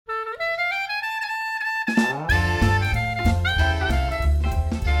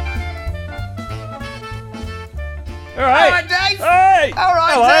Hey! All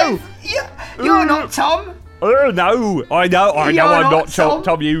right, Hello! Dave. You're not Tom. Oh, no. I know I'm not not Tom.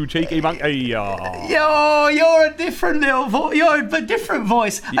 Tom, you cheeky monkey. You're a different you're a different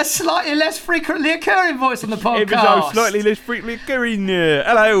voice, a slightly less frequently occurring voice on the podcast. It was slightly less frequently occurring.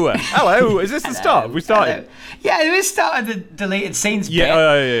 Hello. Is this the start? Have we started? Hello. Yeah, we started the deleted scenes bit.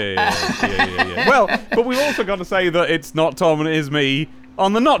 Yeah. Well, but we've also got to say that it's not Tom and it is me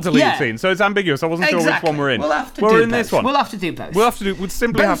on the not deleted scene, so it's ambiguous. I wasn't sure which one we're in. We'll have to we're do in both. this one. We'll have to do both. We'll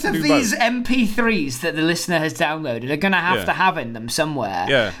simply have to do both. Both of these MP3s that the listener has downloaded are going to have to have in them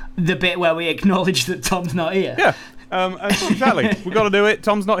somewhere the bit where we acknowledge that Tom's not here. Yeah. Exactly. We've got to do it.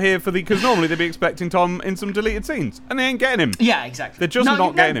 Tom's not here because normally they'd be expecting Tom in some deleted scenes, and they ain't getting him. Yeah, exactly. They're just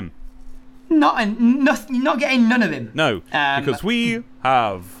not getting him. Not getting none of him. No, because we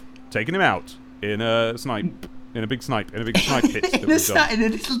have taken him out in a snipe. In a big snipe hit.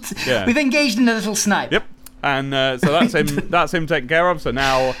 We've engaged in a little snipe. Yep. And so that's him. That's him taken care of. So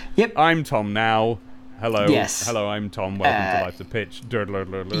now, I'm Tom. Now, hello. Yes. Hello, I'm Tom. Welcome to Life's a Pitch.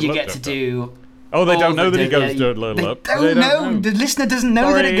 You get to do. Oh, they don't know that he goes diddle. They don't know. The listener doesn't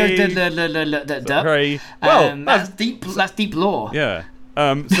know that it goes Sorry. Well, that's deep lore. Yeah.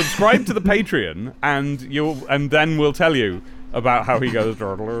 Subscribe to the Patreon, and then we'll tell you about how he goes.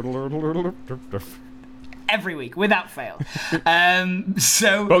 Every week, without fail.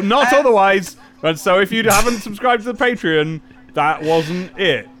 But not otherwise. And so if you haven't subscribed to the Patreon, that wasn't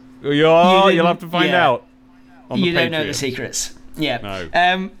it. You'll have to find out on the Patreon. You don't know the secrets. Yeah.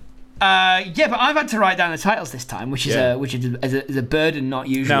 No. But I've had to write down the titles this time, which is a burden not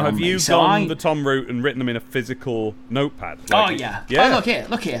usually. Now, have on you me. gone the Tom route and written them in a physical notepad? Oh yeah. Oh,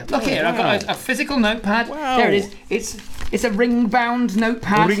 look here. I've got a physical notepad. Wow. There it is. It's a ring-bound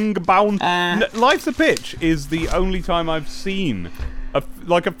notepad. Ring-bound. Life's a Pitch is the only time I've seen a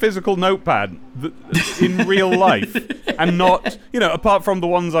physical notepad in real life, and not, apart from the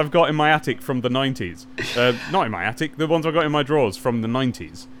ones I've got in my attic from the 90s. Not in my attic, the ones I've got in my drawers from the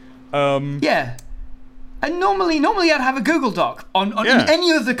 90s. Yeah. And normally I'd have a Google Doc on in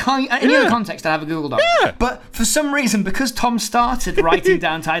any other context. I'd have a Google Doc. Yeah. But for some reason, because Tom started writing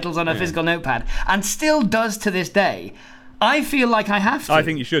down titles on a physical notepad and still does to this day, I feel like I have to. I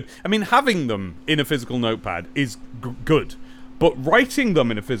think you should. I mean, having them in a physical notepad is good, but writing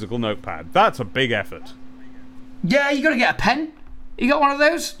them in a physical notepad, that's a big effort. Yeah, you got to get a pen. You got one of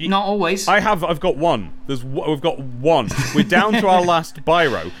those? Not always. I've got one. We've got one. We're down to our last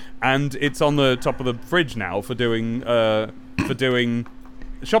biro, and it's on the top of the fridge now for doing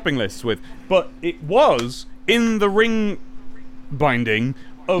shopping lists with. But it was in the ring binding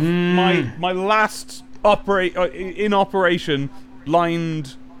of my last in operation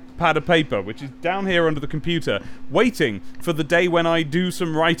lined pad of paper, which is down here under the computer, waiting for the day when I do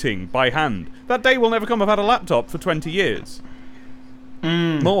some writing by hand. That day will never come. I've had a laptop for 20 years.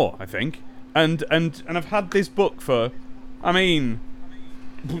 More, I think, and I've had this book for, I mean,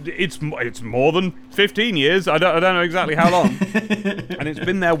 it's more than 15 years. I don't know exactly how long, and it's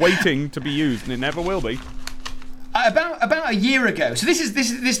been there waiting to be used, and it never will be. About a year ago. So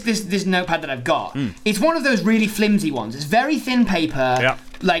this notepad that I've got. It's one of those really flimsy ones. It's very thin paper,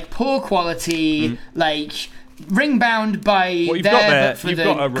 like poor quality, like ring bound by but for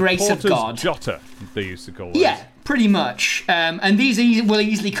the grace of God. Jotter, they used to call it. Yeah. Pretty much, and these will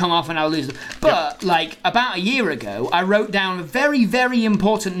easily come off and I'll lose them. But about a year ago, I wrote down a very, very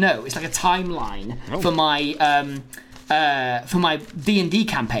important note. It's like a timeline for my D&D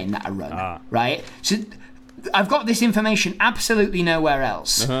campaign that I run. Right, so I've got this information absolutely nowhere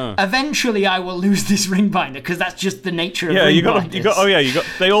else. Eventually, I will lose this ring binder because that's just the nature of ring binders.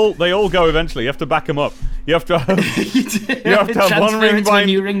 They all go eventually. You have to back them up. You have to have, you have to have one ring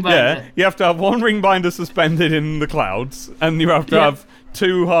binder. Yeah, you have to have one ring binder suspended in the clouds, and you have to have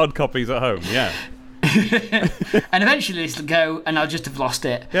 2 hard copies at home. Yeah. And eventually this will go, and I'll just have lost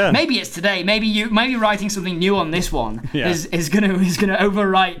it. Yeah. Maybe it's today. Maybe writing something new on this one is gonna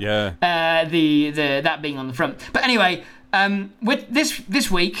overwrite that being on the front. But anyway, with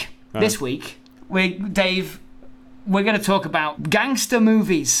this week, we're going to talk about gangster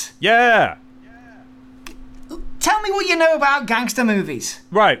movies. Yeah. Tell me what you know about gangster movies.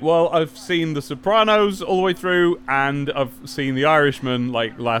 Right, well, I've seen The Sopranos all the way through, and I've seen The Irishman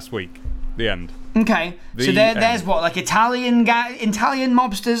last week. The end. Okay, so there's what, like Italian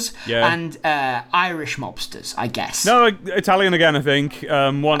mobsters and Irish mobsters, I guess. No, Italian again, I think.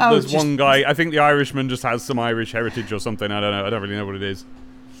 There's one guy. I think the Irishman just has some Irish heritage or something. I don't know. I don't really know what it is.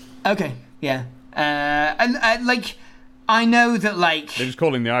 Okay, yeah, and I know that they just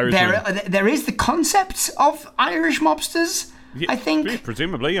call him the Irishman. There is the concept of Irish mobsters. Yeah, I think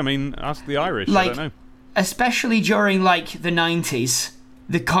presumably. I mean, ask the Irish. I don't know. especially during like the 90s,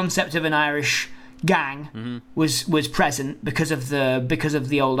 the concept of an Irish gang was present because of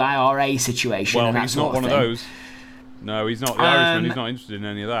the old IRA situation. Well, and that he's sort not one of of thing. those. No, he's not. The Irishman, he's not interested in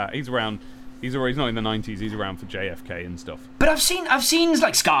any of that. He's around. He's not in the 90s. He's around for JFK and stuff. But I've seen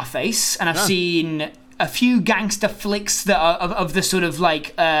like Scarface, and I've seen a few gangster flicks that are of the sort of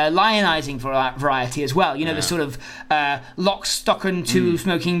like lionizing variety as well. You know, the sort of Lock, Stock and Two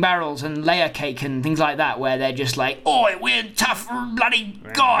Smoking Barrels and Layer Cake and things like that, where they're just like, "Oh, we're tough bloody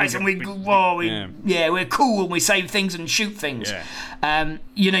guys, and we're cool and we save things and shoot things." Yeah.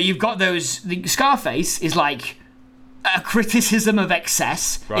 You know, you've got those. The Scarface is like a criticism of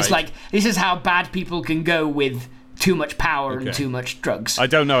excess. Right. It's like, this is how bad people can go with too much power and too much drugs. I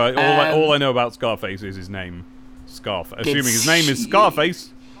don't know. All I know about Scarface is his name. Assuming his name is Scarface.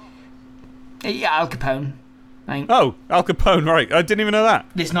 Yeah, Al Capone. Oh, Al Capone, right. I didn't even know that.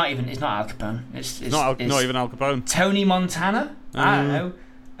 It's not Al Capone. It's not even Al Capone. Tony Montana? I don't know.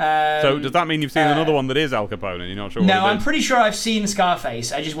 So does that mean you've seen another one that is Al Capone and you're not sure what it is? No, I'm pretty sure I've seen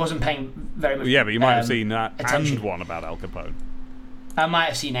Scarface. I just wasn't paying very much attention. Yeah, but you might have seen that and one about Al Capone. I might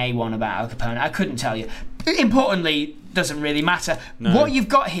have seen one about Al Capone. I couldn't tell you. Importantly, doesn't really matter. No. What you've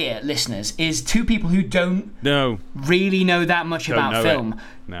got here, listeners, is two people who don't really know that much about film.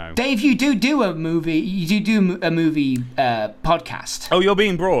 No. Dave, you do a movie. You do a movie podcast. Oh, you're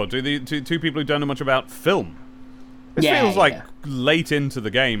being broad. To two people who don't know much about film. It feels like late into the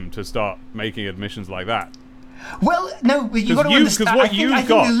game to start making admissions like that. Well, no, you've got to understand. Because what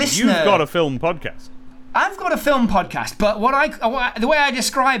you've got a film podcast. I've got a film podcast, but the way I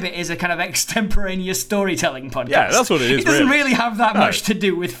describe it is a kind of extemporaneous storytelling podcast. Yeah, that's what it is. It doesn't really have that much to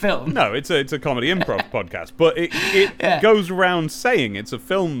do with film. No, it's a comedy improv podcast, but it goes around saying it's a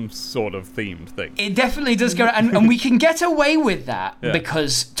film sort of themed thing. It definitely does go, and we can get away with that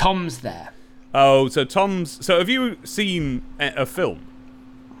because Tom's there. Oh, so have you seen a film?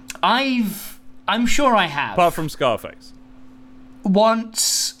 I'm sure I have. Apart from Scarface.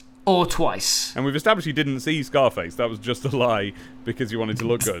 Once or twice. And we've established you didn't see Scarface. That was just a lie because you wanted to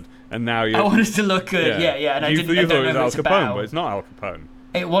look good. And now I wanted to look good, yeah. And you thought it was Al Capone, but it's not Al Capone.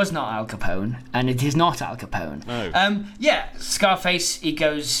 It was not Al Capone, and it is not Al Capone. No. Scarface, he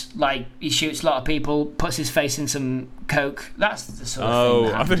goes, like, he shoots a lot of people, puts his face in some coke. That's the sort of thing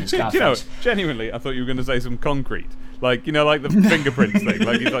that happens in Scarface. Genuinely, I thought you were going to say some concrete. Like, like the fingerprints thing.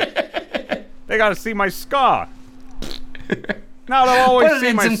 Like, he's like, they got to see my scar. Now they'll always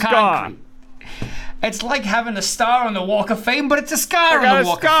see my scar. Concrete. It's like having a star on the Walk of Fame, but it's a scar on the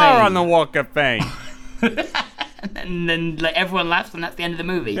Walk of Fame. A scar on the Walk of Fame. And then like, everyone laughs, and that's the end of the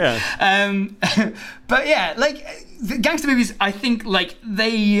movie. Yeah. But yeah, like the gangster movies, I think like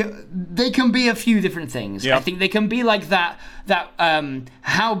they can be a few different things. Yep. I think they can be like that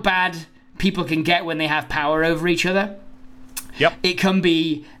how bad people can get when they have power over each other. Yep. It can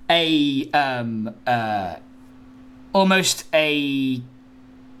be almost a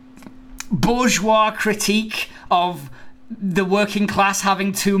bourgeois critique of the working class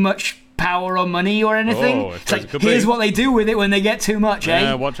having too much power or money or anything. It's like, here's what they do with it when they get too much,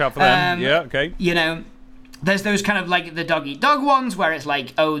 Yeah, watch out for them. Yeah, okay. There's those kind of like the dog-eat-dog ones where it's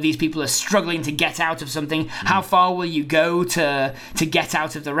like, oh, these people are struggling to get out of something. How far will you go to get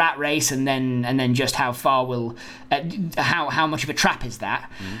out of the rat race, and then just how far will how much of a trap is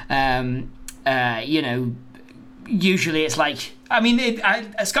that? Usually it's like, I mean,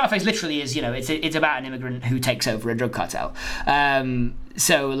 Scarface literally is, it's about an immigrant who takes over a drug cartel.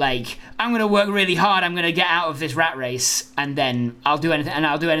 So like, I'm going to work really hard, I'm going to get out of this rat race, and then I'll do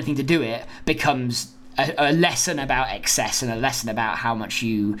anything to do it, becomes a lesson about excess and a lesson about how much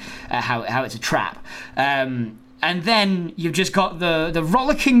how it's a trap. And then you've just got the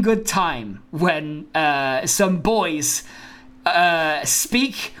rollicking good time when some boys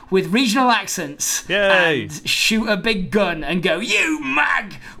speak with regional accents and shoot a big gun and go, "You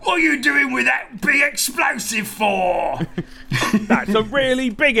mag, what are you doing with that big explosive for?" That's a really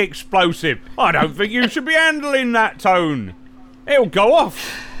big explosive. I don't think you should be handling that tone. It'll go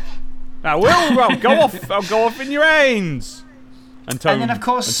off. I'll go off. I'll go off in your hands. And then of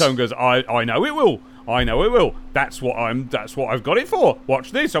course, and Tone goes, I know it will. I know it will. That's what I've got it for.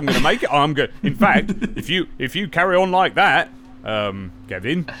 Watch this. I'm going to make it. I'm good. In fact, if you carry on like that,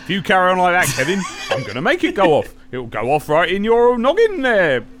 Kevin, if you carry on like that, Kevin, I'm going to make it go off. It'll go off right in your noggin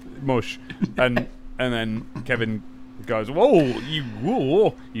there, mush. And then Kevin goes, "Whoa,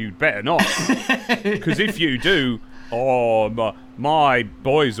 you'd better not, because if you do, my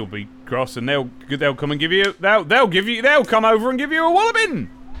boys will be cross, and they'll come and give you they'll come over and give you a walloping.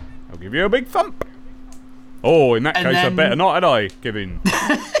 They'll give you a big thump." Oh, in that case, I better not, had I, Kevin?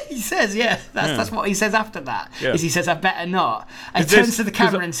 He says, that's what he says after that. Yeah. Is he says, I better not. And he turns to the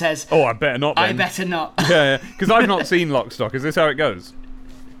camera and says, oh, I better not then. I better not. Yeah, because I've not seen Lock, Stock. Is this how it goes?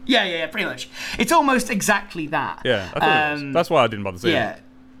 Yeah, pretty much. It's almost exactly that. Yeah, I thought it was. That's why I didn't bother seeing it.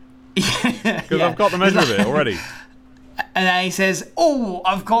 Yeah. Because I've got the measure of it already. And then he says, oh,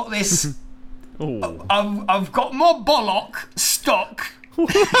 I've got this... Oh. I've got more bollock stock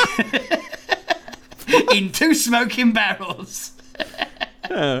in 2 smoking barrels.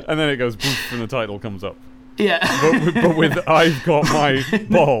 Yeah, and then it goes poof and the title comes up. Yeah. But with I've got my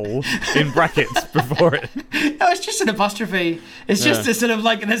ball in brackets before it. No, it's just an apostrophe. It's just a sort of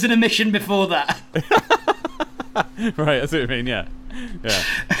like, there's an omission before that. Right, that's what I mean, yeah.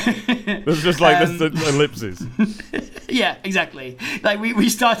 There's just like this ellipses. Yeah, exactly. Like we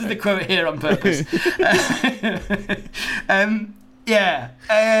started the quote here on purpose. And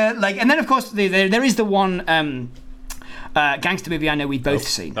then of course there is the one gangster movie I know we've both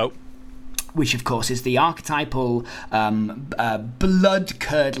seen. Oh. Which of course is the archetypal,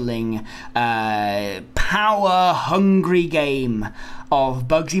 blood-curdling, power-hungry game of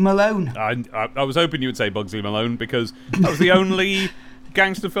Bugsy Malone. I was hoping you would say Bugsy Malone because that was the only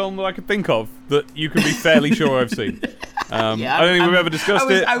gangster film that I could think of that you can be fairly sure I've seen. I don't think we've ever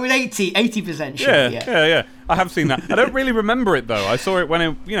discussed it. I was 80% sure. Yeah. I have seen that. I don't really remember it though. I saw it when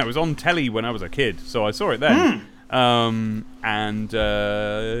it was on telly when I was a kid, so I saw it then. So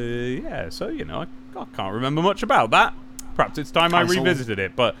I can't remember much about that. Perhaps it's time I revisited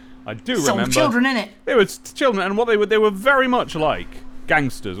it, but I do remember. Some children in it. There was children, and they were very much like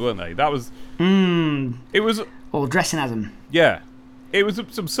gangsters, weren't they? That was. It was. Or dressing as them. Yeah, it was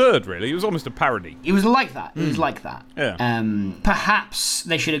absurd. Really, it was almost a parody. It was like that. Yeah. Perhaps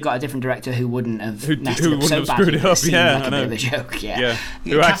they should have got a different director who wouldn't have who wouldn't have screwed it up. Yeah, like a bit of a joke. Yeah.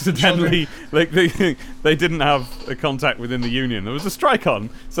 Who accidentally they didn't have a contact within the union. There was a strike on,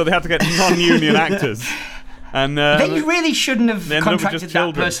 so they had to get non-union actors. And then you really shouldn't have contracted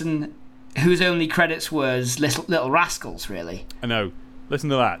that person whose only credits was Little Rascals. Really. I know. Listen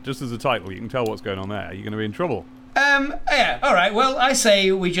to that. Just as a title, you can tell what's going on there. You're going to be in trouble. Yeah, alright, well, I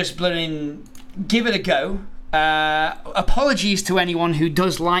say we just give it a go. Apologies to anyone who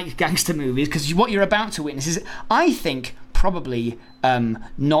does like gangster movies, because what you're about to witness is, I think, probably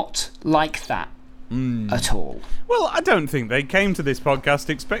not like that at all. Well, I don't think they came to this podcast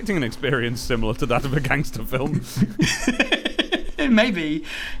expecting an experience similar to that of a gangster film. Maybe.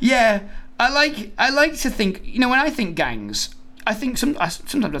 Yeah, I like to think, when I think gangs, I think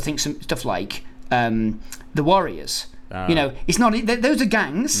sometimes I think some stuff like the Warriors. It's not. Those are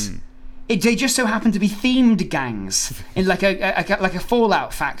gangs. They just so happen to be themed gangs in like a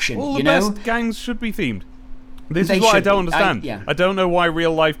Fallout faction. All the best gangs should be themed. This is what I don't understand. I don't know why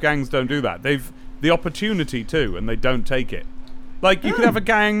real life gangs don't do that. They've the opportunity to, and they don't take it. Like you could have a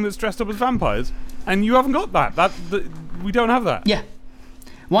gang that's dressed up as vampires, and you haven't got that. We don't have that. Yeah.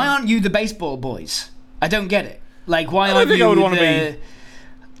 Why aren't you the baseball boys? I don't get it. Like why aren't you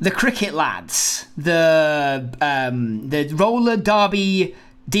the cricket lads, the roller derby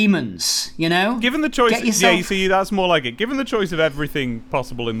demons, Given the choice, you see, that's more like it. Given the choice of everything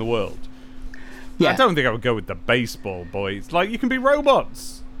possible in the world, I don't think I would go with the baseball boys. Like, you can be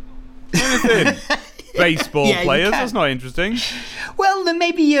robots. Anything. Baseball players, that's not interesting. Well, then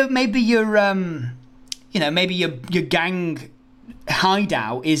maybe your gang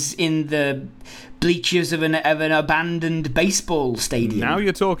hideout is in the bleachers of an abandoned baseball stadium. Now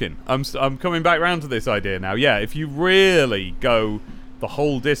you're talking. I'm coming back round to this idea now. Yeah, if you really go the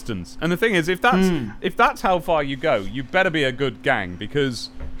whole distance, and the thing is, if that's how far you go, you better be a good gang because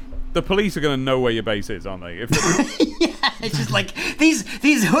the police are going to know where your base is, aren't they? Yeah, it's just like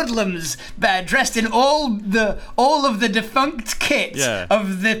these hoodlums dressed in all of the defunct kit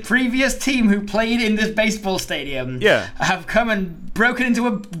of the previous team who played in this baseball stadium. Have come and broken into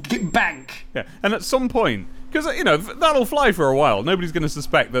a bank. Yeah, and at some point, because that'll fly for a while. Nobody's going to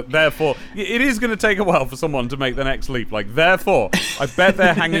suspect that. Therefore, it is going to take a while for someone to make the next leap. Like, therefore, I bet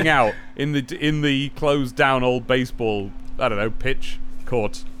they're hanging out in the closed down old baseball. I don't know, pitch,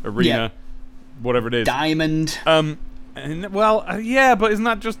 court, arena, whatever it is. Diamond. But isn't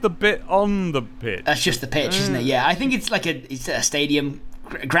that just the bit on the pitch? That's just the pitch, isn't it? Yeah, I think it's like it's a stadium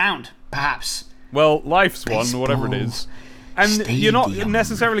ground, perhaps. Well, life's one, whatever it is. And you're not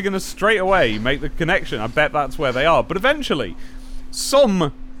necessarily going to straight away make the connection. I bet that's where they are. But eventually,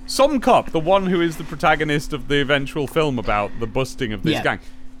 some cop, the one who is the protagonist of the eventual film about the busting of this gang,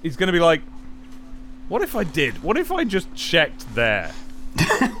 is going to be like, what if I did? What if I just checked there?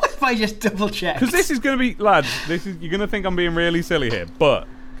 What if I just double checked? Because this is going to be, lads, you're going to think I'm being really silly here, but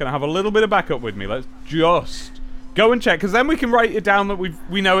Can I have a little bit of backup with me? Let's just go and check, because then we can write it down that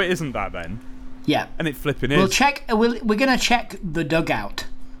we know it isn't that then. Yeah. And it flipping is. We'll check. We're going to check the dugout.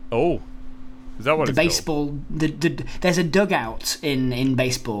 Oh. Is that what the it's baseball? Called? There's a dugout in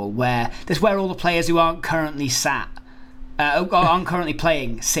baseball that's where all the players who aren't currently aren't currently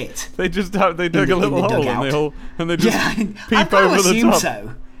playing sit. They just dig a little hole and they just peep over the top.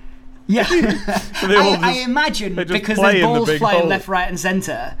 So. Yeah, I imagine because there's balls flying left, right, and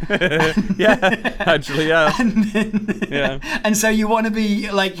centre. Yeah, actually, yeah. And so you want to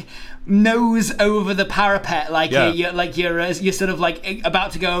be like nose over the parapet, like you're sort of like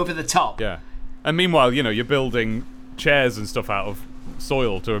about to go over the top. Yeah, and meanwhile, you're building chairs and stuff out of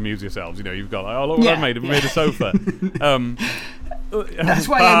soil to amuse yourselves. You've got look what I've made. I've made a sofa. That's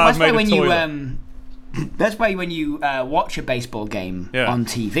why when you watch a baseball game on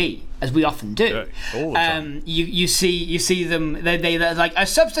TV, as we often do, all the time. you see them. They're like a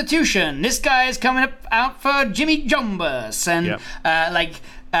substitution. This guy is coming out for Jimmy Jombus, and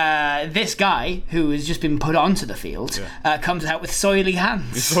this guy who has just been put onto the field comes out with soily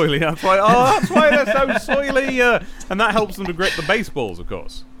hands. Soily hands. That's why they're so soily. And that helps them to grip the baseballs, of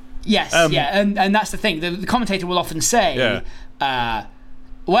course. Yes, and that's the thing. The commentator will often say.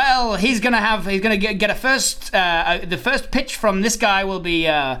 Well, he's gonna get a first. The first pitch from this guy will be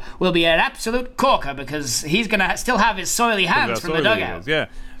an absolute corker because he's gonna still have his soily hands from the dugout.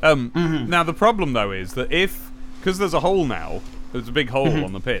 Now the problem though is that because there's a hole now, there's a big hole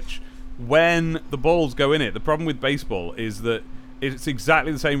on the pitch. When the balls go in it, the problem with baseball is that it's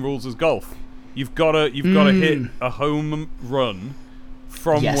exactly the same rules as golf. You've got to hit a home run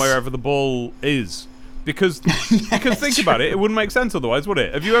from wherever the ball is. Because think about it wouldn't make sense otherwise, would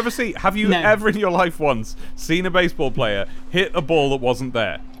it? Have you ever in your life once seen a baseball player hit a ball that wasn't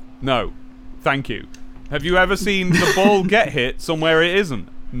there? No. Thank you. Have you ever seen the ball get hit somewhere it isn't?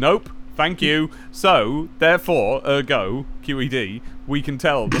 Nope. Thank you. So, therefore, ergo, QED, we can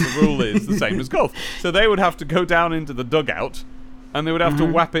tell that the rule is the same as golf. So they would have to go down into the dugout and they would have to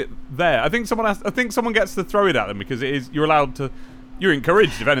whap it there. I think someone gets to throw it at them because you're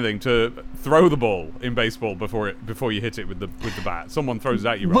encouraged, if anything, to throw the ball in baseball before you hit it with the bat. Someone throws it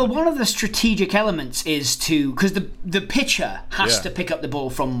at you. Well, one of the strategic elements is because the pitcher has to pick up the ball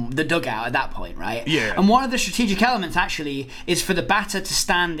from the dugout at that point, right? Yeah. And one of the strategic elements actually is for the batter to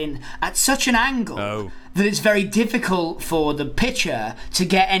stand in at such an angle that it's very difficult for the pitcher to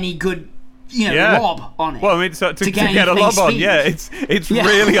get any good lob on it. Well, I mean, to get a lob on, it's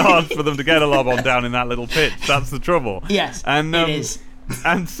really hard for them to get a lob on down in that little pitch. That's the trouble. Yes, and it is.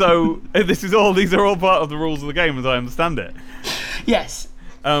 And so these are all part of the rules of the game, as I understand it. Yes.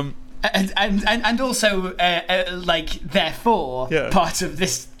 And also, therefore, part of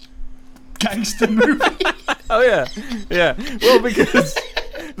this gangster movie. Oh yeah. Well, because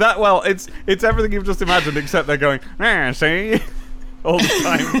it's everything you've just imagined, except they're going, see. All the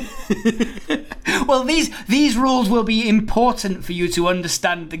time. Well, these rules will be important for you to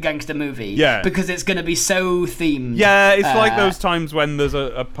understand the gangster movie. Yeah. Because it's going to be so themed. Yeah, it's like those times when there's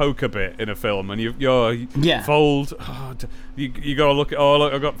a poker bit in a film and you're fold. Oh, you got to look at,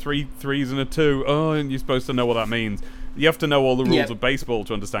 look, I've got 3 3s and a 2. Oh, and you're supposed to know what that means. You have to know all the rules of baseball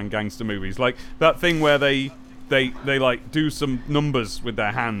to understand gangster movies. Like that thing where they like do some numbers with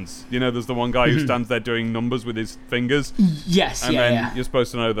their hands. There's the one guy who stands there doing numbers with his fingers. Yes, and then you're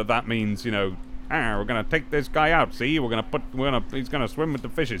supposed to know that means we're gonna take this guy out. See, he's gonna swim with the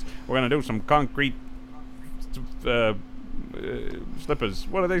fishes. We're gonna do some concrete slippers.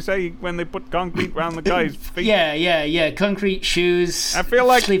 What do they say when they put concrete around the guy's feet? Yeah. Concrete shoes. I feel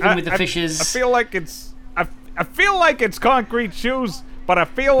like sleeping with the fishes. I feel like it's concrete shoes, but I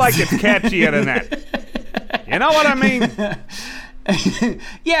feel like it's catchier than that. You know what I mean? Not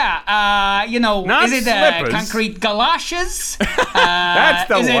is it concrete galoshes? That's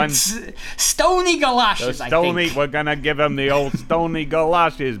the one. It stony galoshes, I think. We're going to give him the old stony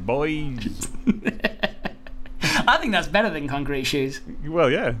galoshes, boys. I think that's better than concrete shoes. Well,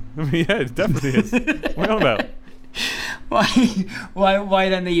 yeah. I mean, yeah, it definitely is. What are you on about? Why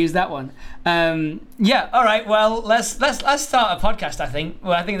don't they use that one? All right. Well, let's start a podcast. I think.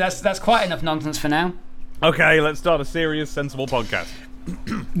 Well, I think that's quite enough nonsense for now. Okay, let's start a serious, sensible podcast.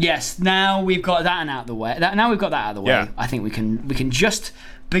 Yes. Now we've got that out of the way. Yeah. I think we can just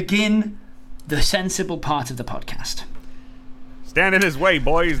begin the sensible part of the podcast. Stand in his way,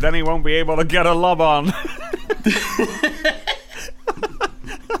 boys. Then he won't be able to get a lob on.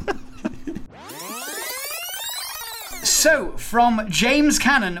 So, from James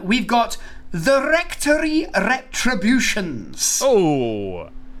Cannon, we've got the Rectory Retributions. Oh.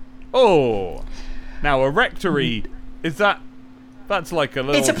 Now, a rectory, is that That's like a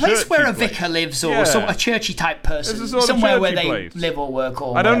little. It's a place where a place. vicar lives, or a churchy type person, it's a sort somewhere of where they place. live or work,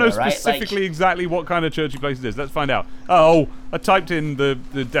 or I don't know whatever, specifically exactly what kind of churchy place it is. Let's find out. Oh, I typed in the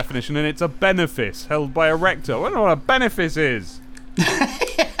definition, and it's a benefice held by a rector. I don't know what a benefice is.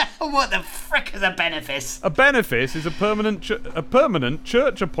 What the frick is a benefice? A benefice is a permanent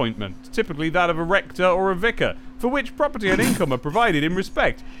church appointment, typically that of a rector or a vicar, for which property and income are provided in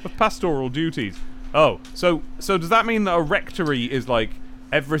respect of pastoral duties. Oh, so does that mean that a rectory is like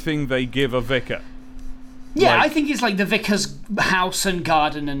everything they give a vicar? Yeah, I think it's like the vicar's house and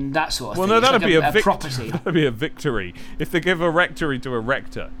garden and that sort of thing. Well, no, that'd like be a property. That'd be a victory if they give a rectory to a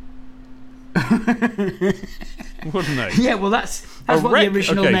rector. Wouldn't they? Yeah, well, that's what the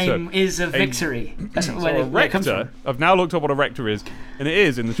original name is of victory. That's where it comes from. I've now looked up what a rector is, and it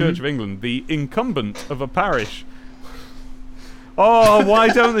is, in the Church of England, the incumbent of a parish. Oh, why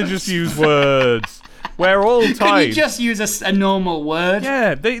don't they just use words? We're all tied. Can you just use a normal word?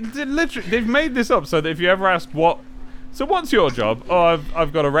 Yeah, they've made this up so that if you ever ask what's your job? Oh,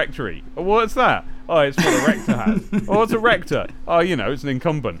 I've got a rectory. Oh, what's that? Oh, it's what a rector has. Oh, what's a rector? Oh, it's an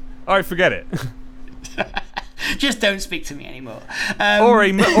incumbent. All right, forget it. Just don't speak to me anymore. Or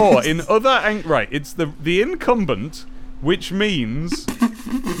in other right, it's the incumbent, which means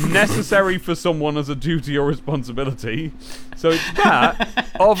necessary for someone as a duty or responsibility. So it's that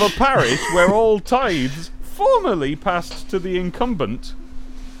of a parish where all tithes formerly passed to the incumbent,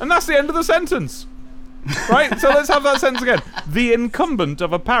 and that's the end of the sentence. Right? So let's have that sentence again. The incumbent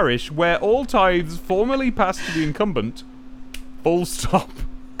of a parish where all tithes formerly passed to the incumbent. Full stop.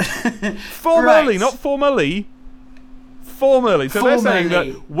 Formerly, not formally. Formerly. So they're saying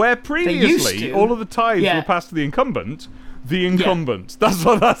that where previously all of the tithes were passed to the incumbent, the incumbent. Yeah. That's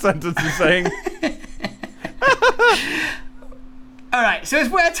what that sentence is saying. All right, so it's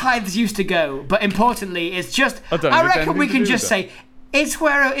where tithes used to go, but importantly, it's just. I reckon we can just say it's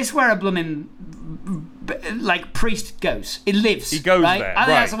where a blooming priest goes. It lives. He goes right? there. I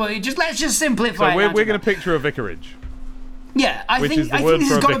think right. that's let's just simplify. So we're going to picture a vicarage. Yeah, I think this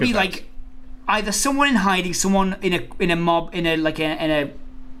has got to be like either someone in hiding, someone in a mob, in a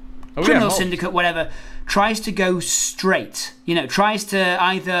criminal syndicate, whatever, tries to go straight. Tries to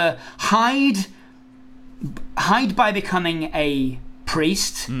either hide by becoming a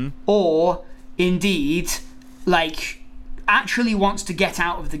priest, or indeed, actually wants to get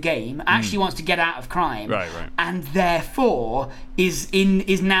out of the game, actually wants to get out of crime, right. and therefore is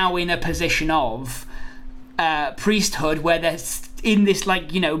now in a position of priesthood where they're in this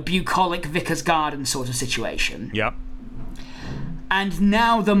bucolic vicar's garden sort of situation. Yep. And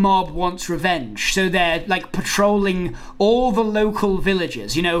now the mob wants revenge, so they're patrolling all the local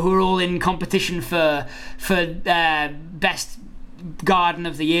villages, who are all in competition for best garden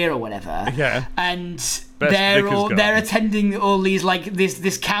of the year or whatever. Yeah. And they're attending all these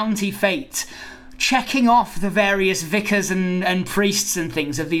this county fete, checking off the various vicars and priests and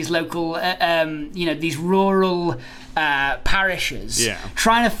things of these local, these rural parishes,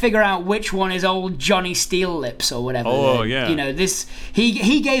 trying to figure out which one is old Johnny Steel Lips or whatever. Oh, yeah. This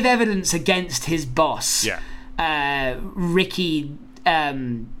he gave evidence against his boss. Yeah. Ricky.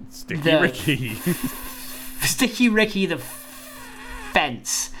 Ricky. Sticky Ricky the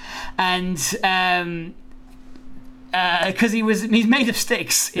Fence, and because he's made of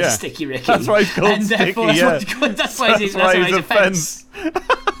sticks, is Sticky Ricky. That's why he's called and Sticky. That's why he's a fence.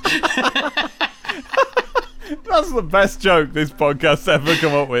 That's the best joke this podcast's ever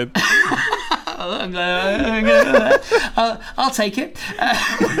come up with. I'll take it.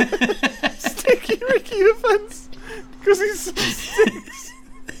 Sticky Ricky the Fence, because he's so sticks.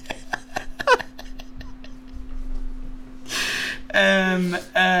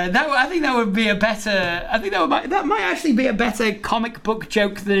 I think that would be a better. I think that might actually be a better comic book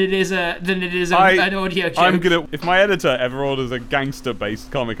joke than it is an audio joke. If my editor ever orders a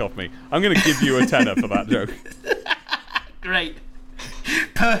gangster-based comic off me, I'm gonna give you a tenner for that joke. Great,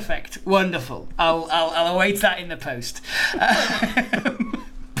 perfect, wonderful. I'll await that in the post.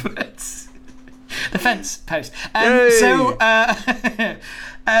 But the fence post. So.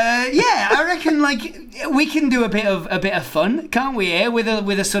 I reckon we can do a bit of fun, can't we? Here with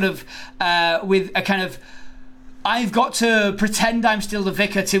a sort of with a kind of, I've got to pretend I'm still the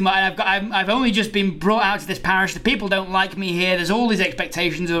vicar too much. I've only just been brought out to this parish. The people don't like me here. There's all these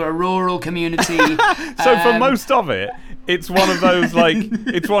expectations of a rural community. So for most of it, it's one of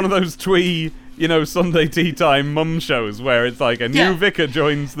those twee, Sunday tea time mum shows where it's like a new vicar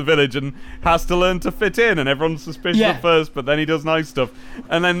joins the village and has to learn to fit in, and everyone's suspicious at first, but then he does nice stuff,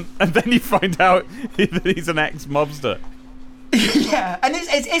 and then you find out that he's an ex-mobster. Yeah, and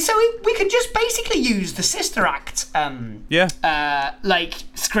it's so we can just basically use the Sister Act, like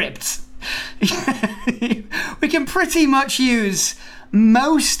scripts. We can pretty much use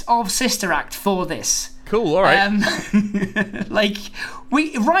most of Sister Act for this. Cool. All right. Like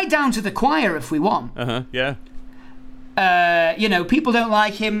we right down to the choir if we want. Yeah. People don't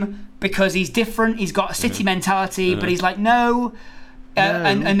like him because he's different. He's got a city mentality, but he's like no.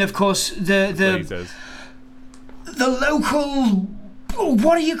 And of course the local,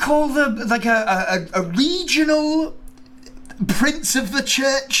 what do you call a regional prince of the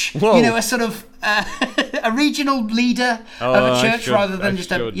church? Whoa. A sort of a regional leader of a church rather than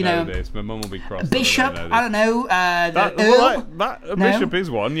just a this. My mum will be cross. Bishop. I don't know. A bishop is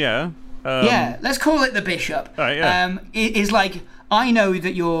one. Yeah. Let's call it the bishop. Right, yeah. Is like I know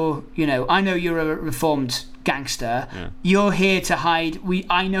that you're a reformed gangster. Yeah. You're here to hide.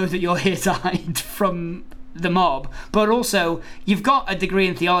 I know that you're here to hide from the mob, but also you've got a degree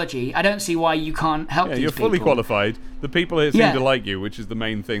in theology. I don't see why you can't help these people. You're fully qualified. The people here seem to like you, which is the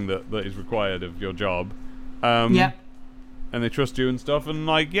main thing that is required of your job. And they trust you and stuff. And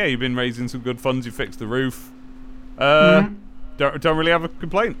you've been raising some good funds. You fixed the roof. Don't really have a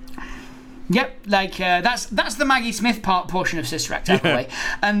complaint. Yep, that's the Maggie Smith portion of Sister Act, anyway.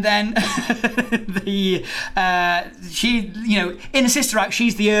 And then she, in the Sister Act,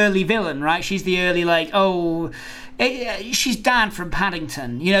 she's the early villain, right? She's the early she's Dan from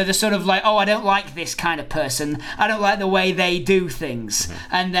Paddington. The sort of I don't like this kind of person. I don't like the way they do things.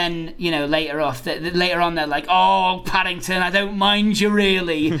 And then later on they're like, oh, Paddington, I don't mind you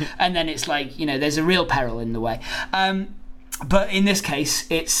really. And then it's there's a real peril in the way. But in this case,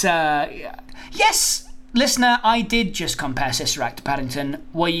 it's yes, listener, I did just compare Sister Act to Paddington.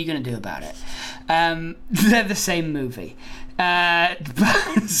 What are you going to do about it? They're the same movie. And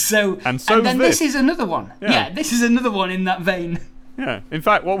then this is another one. Yeah, this is another one in that vein. Yeah. In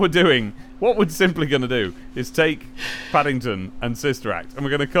fact, what we're simply going to do is take Paddington and Sister Act, and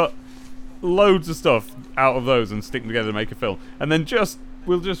we're going to cut loads of stuff out of those and stick them together to make a film, and then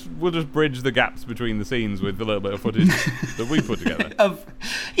we'll just bridge the gaps between the scenes with a little bit of footage that we put together. Of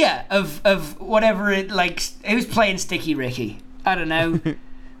whatever it who's playing Sticky Ricky? I don't know.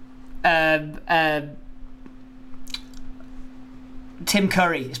 Tim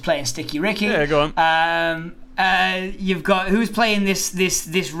Curry is playing Sticky Ricky. Yeah, go on. You've got who's playing this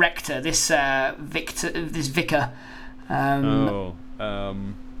rector, this vicar.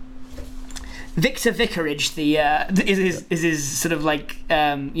 Victor Vicarage, is his sort of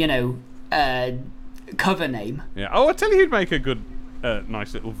cover name. Yeah. Oh, I tell you who'd make a good,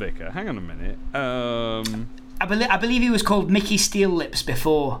 nice little vicar. Hang on a minute. I believe he was called Mickey Steel Lips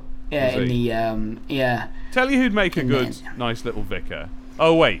before. Tell you who'd make a good, nice little vicar.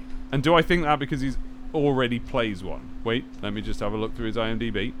 Oh wait, and do I think that because he's already plays one? Wait, let me just have a look through his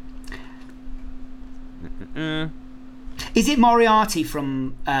IMDb. Is it Moriarty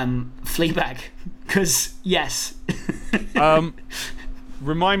from Fleabag? Because yes.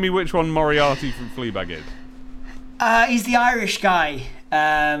 Remind me which one Moriarty from Fleabag is. He's the Irish guy.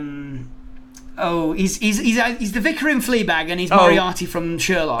 He's the vicar in Fleabag, and he's Moriarty from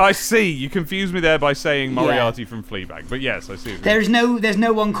Sherlock. I see. You confused me there by saying Moriarty from Fleabag, but yes, I see. There's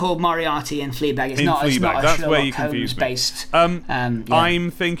no one called Moriarty in Fleabag. It's not a That's Sherlock where you confused me. Based. I'm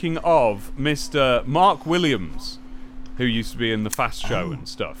thinking of Mr. Mark Williams, who used to be in the Fast Show and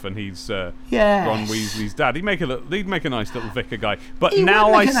stuff, and he's Ron Weasley's dad. He'd make a nice little vicar guy. But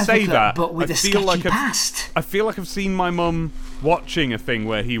now I say that, but with I a feel like past. I feel like I've seen my mum watching a thing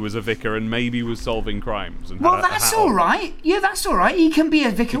where he was a vicar and maybe was solving crimes. And that's all right. Yeah, that's all right. He can be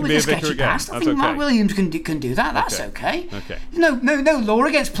a vicar with a sketchy past. I think Mark Williams can do that. That's okay. Okay. No law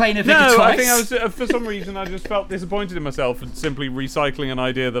against playing a vicar twice. No, I think I was for some reason I just felt disappointed in myself and simply recycling an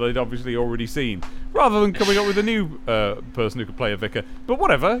idea that I'd obviously already seen, rather than coming up with a new person who could play a vicar. But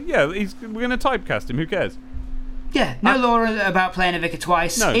whatever. Yeah, we're going to typecast him. Who cares? Yeah, no law about playing a vicar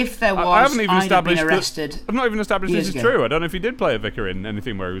twice. No, if there was, I haven't even established been arrested. I've not even established this is true. I don't know if he did play a vicar in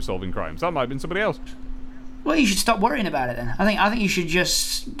anything where he was solving crimes. That might have been somebody else. Well, you should stop worrying about it then. I think you should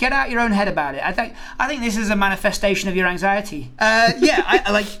just get out your own head about it. I think this is a manifestation of your anxiety. I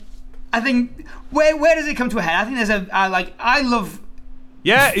think where does it come to a head? I think there's I love.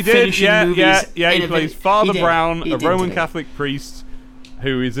 Yeah, he did. Yeah. He plays Father Brown, a Roman Catholic priest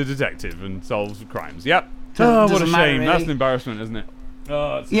who is a detective and solves crimes. Yep. Oh, what a shame! Really. That's an embarrassment, isn't it?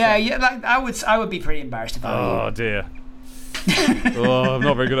 Oh, I would be pretty embarrassed if I were you. Oh dear. I'm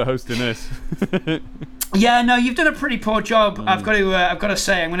not very good at hosting this. Yeah, no, you've done a pretty poor job. I've got to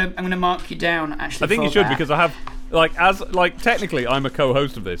say, I'm gonna mark you down. Actually, I think you should because I have technically I'm a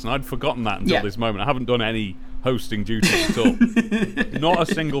co-host of this, and I'd forgotten that until this moment. I haven't done any hosting duties at all. Not a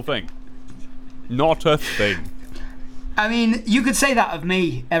single thing. Not a thing. I mean, you could say that of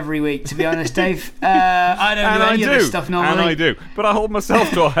me every week, to be honest, Dave. I don't do any of this stuff normally. And I do. But I hold myself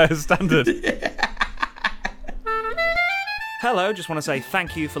to a higher standard. Hello, just want to say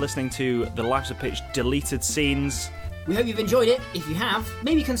thank you for listening to the Lives of Pitch deleted scenes. We hope you've enjoyed it. If you have,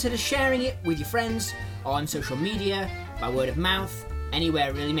 maybe consider sharing it with your friends on social media, by word of mouth,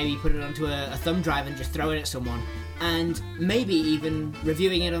 anywhere really. Maybe put it onto a thumb drive and just throw it at someone. And maybe even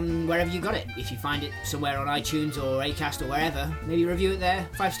reviewing it on wherever you got it. If you find it somewhere on iTunes or Acast or wherever, maybe review it there.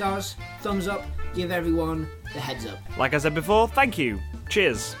 5 stars, thumbs up, give everyone the heads up. Like I said before, thank you.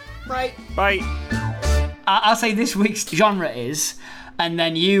 Cheers. Right. Bye. I'll say this week's genre is, and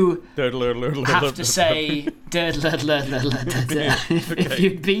then you have to say if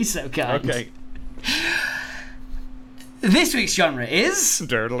you'd be so kind. Okay. This week's genre is...